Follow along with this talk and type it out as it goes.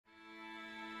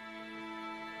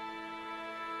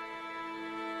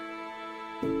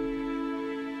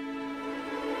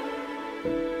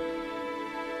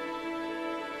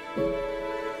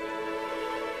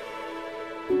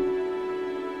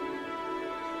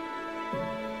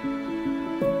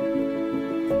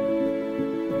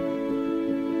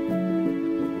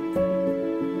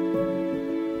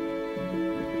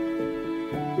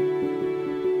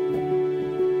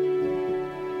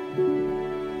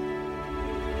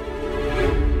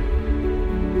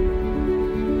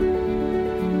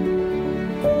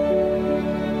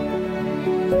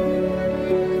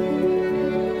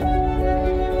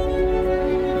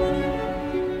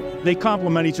they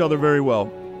complement each other very well.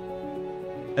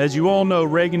 As you all know,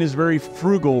 Regan is very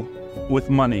frugal with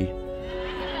money.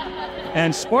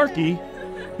 And Sparky,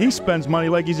 he spends money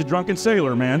like he's a drunken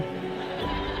sailor, man.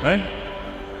 Right?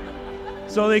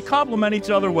 So they complement each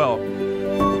other well.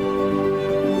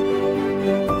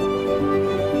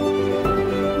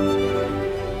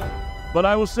 But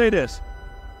I will say this,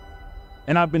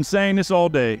 and I've been saying this all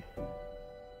day.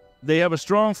 They have a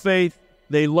strong faith.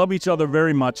 They love each other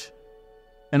very much.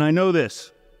 And I know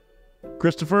this,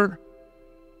 Christopher,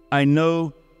 I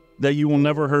know that you will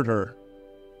never hurt her.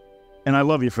 And I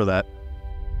love you for that.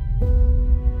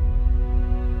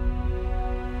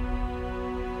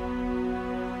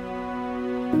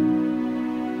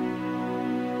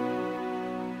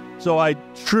 So I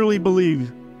truly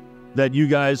believe that you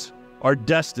guys are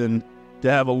destined to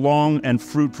have a long and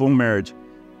fruitful marriage.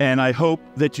 And I hope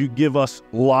that you give us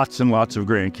lots and lots of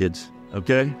grandkids,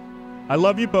 okay? I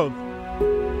love you both.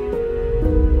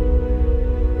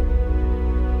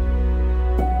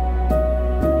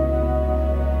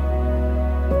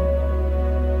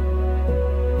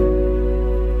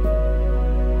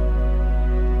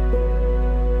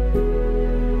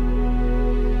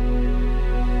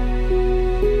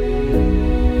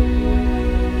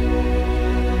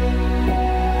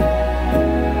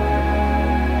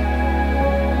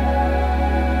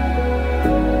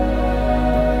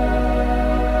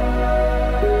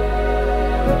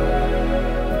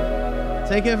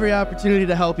 Take every opportunity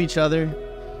to help each other.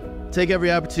 Take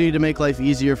every opportunity to make life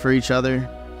easier for each other.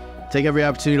 Take every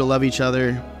opportunity to love each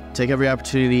other. Take every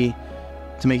opportunity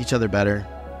to make each other better.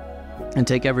 And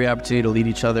take every opportunity to lead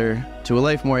each other to a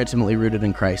life more intimately rooted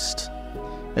in Christ.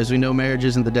 As we know, marriage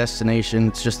isn't the destination,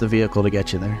 it's just the vehicle to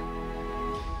get you there.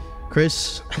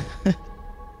 Chris,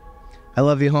 I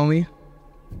love you, homie.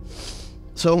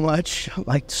 So much,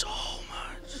 like so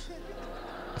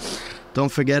much.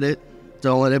 Don't forget it.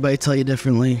 Don't let anybody tell you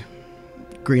differently.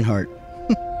 Green heart.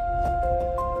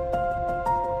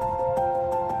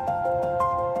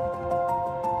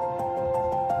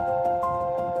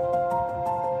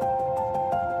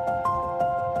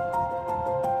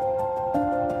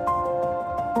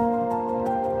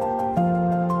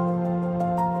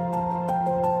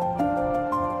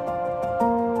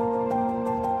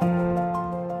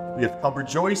 We have come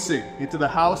rejoicing into the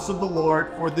house of the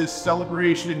Lord for this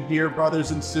celebration, dear brothers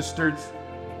and sisters.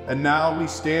 And now we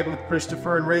stand with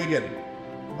Christopher and Regan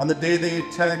on the day they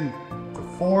intend to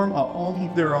form a home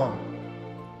of their own.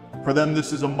 For them,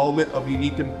 this is a moment of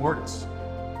unique importance.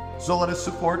 So let us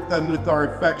support them with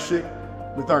our affection,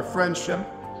 with our friendship,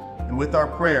 and with our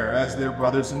prayer as their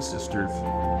brothers and sisters.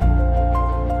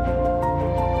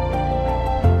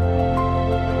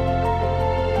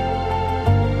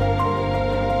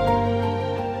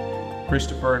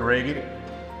 Christopher and Regan,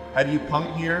 have you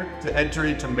come here to enter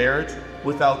into marriage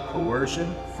without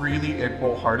coercion, freely and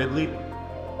wholeheartedly?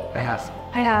 I have.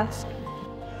 I have.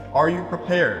 Are you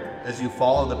prepared, as you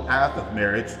follow the path of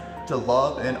marriage, to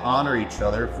love and honor each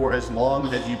other for as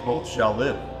long as you both shall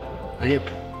live? I am.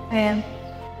 I am.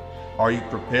 Are you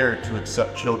prepared to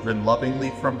accept children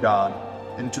lovingly from God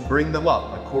and to bring them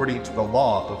up according to the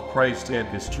law of Christ and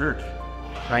His church?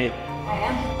 I am. I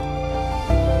am.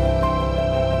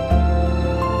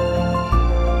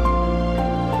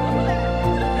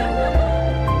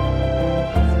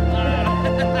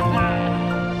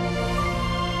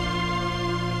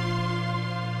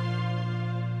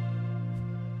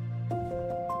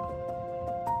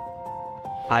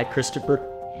 I, Christopher,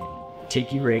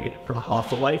 take you, Regan, from a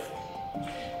lawful life,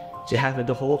 to have and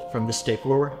to hold from this day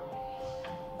forward,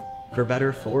 for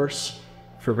better, for worse,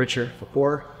 for richer, for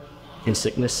poor, in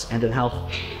sickness and in health,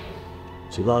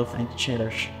 to love and to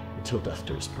cherish until death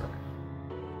do us part.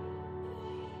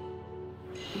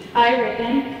 I,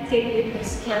 Regan, take you,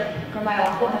 Christopher, from my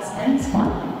lawful husband, to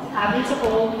have and to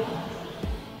hold,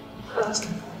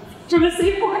 from this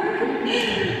day forward, for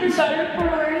better, for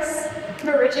worse,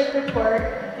 for richer, for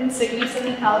poor, in sickness and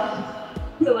in health,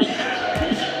 to life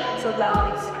and cherish, so thou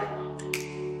mayst.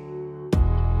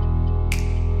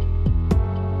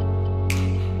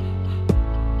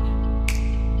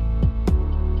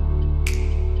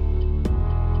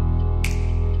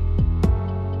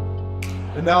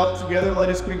 And now together let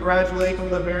us congratulate from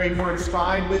the very first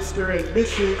time Mr. and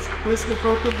Mrs.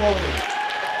 Christopher Cavoli.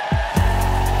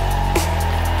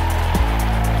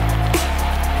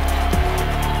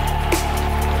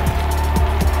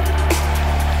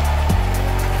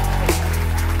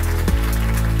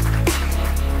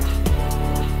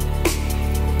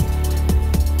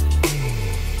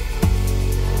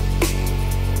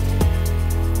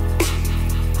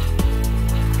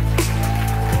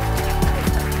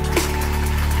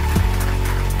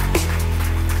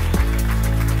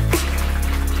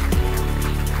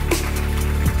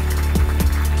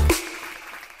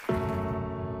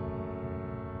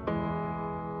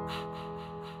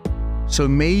 So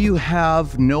may you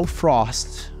have no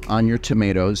frost on your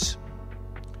tomatoes,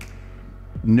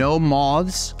 no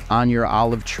moths on your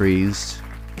olive trees.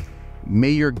 May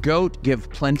your goat give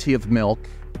plenty of milk.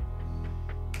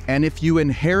 And if you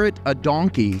inherit a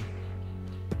donkey,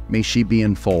 may she be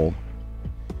in foal.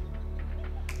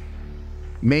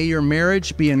 May your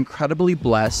marriage be incredibly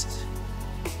blessed,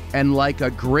 and like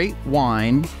a great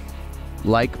wine,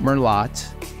 like Merlot,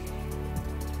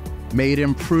 may it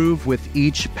improve with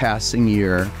each passing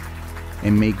year,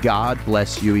 and may God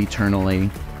bless you eternally,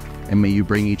 and may you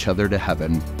bring each other to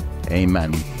heaven.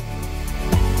 Amen.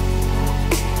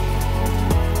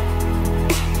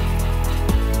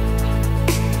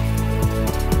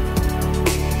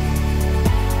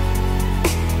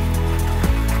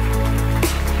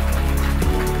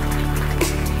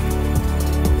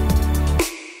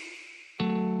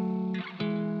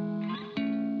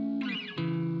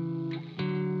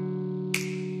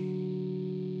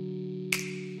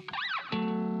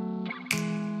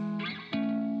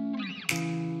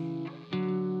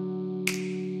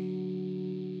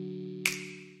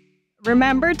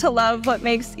 Remember to love what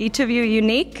makes each of you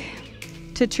unique,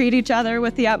 to treat each other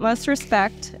with the utmost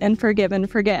respect, and forgive and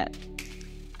forget.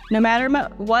 No matter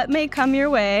what may come your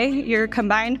way, your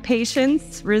combined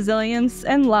patience, resilience,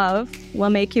 and love will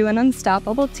make you an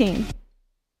unstoppable team.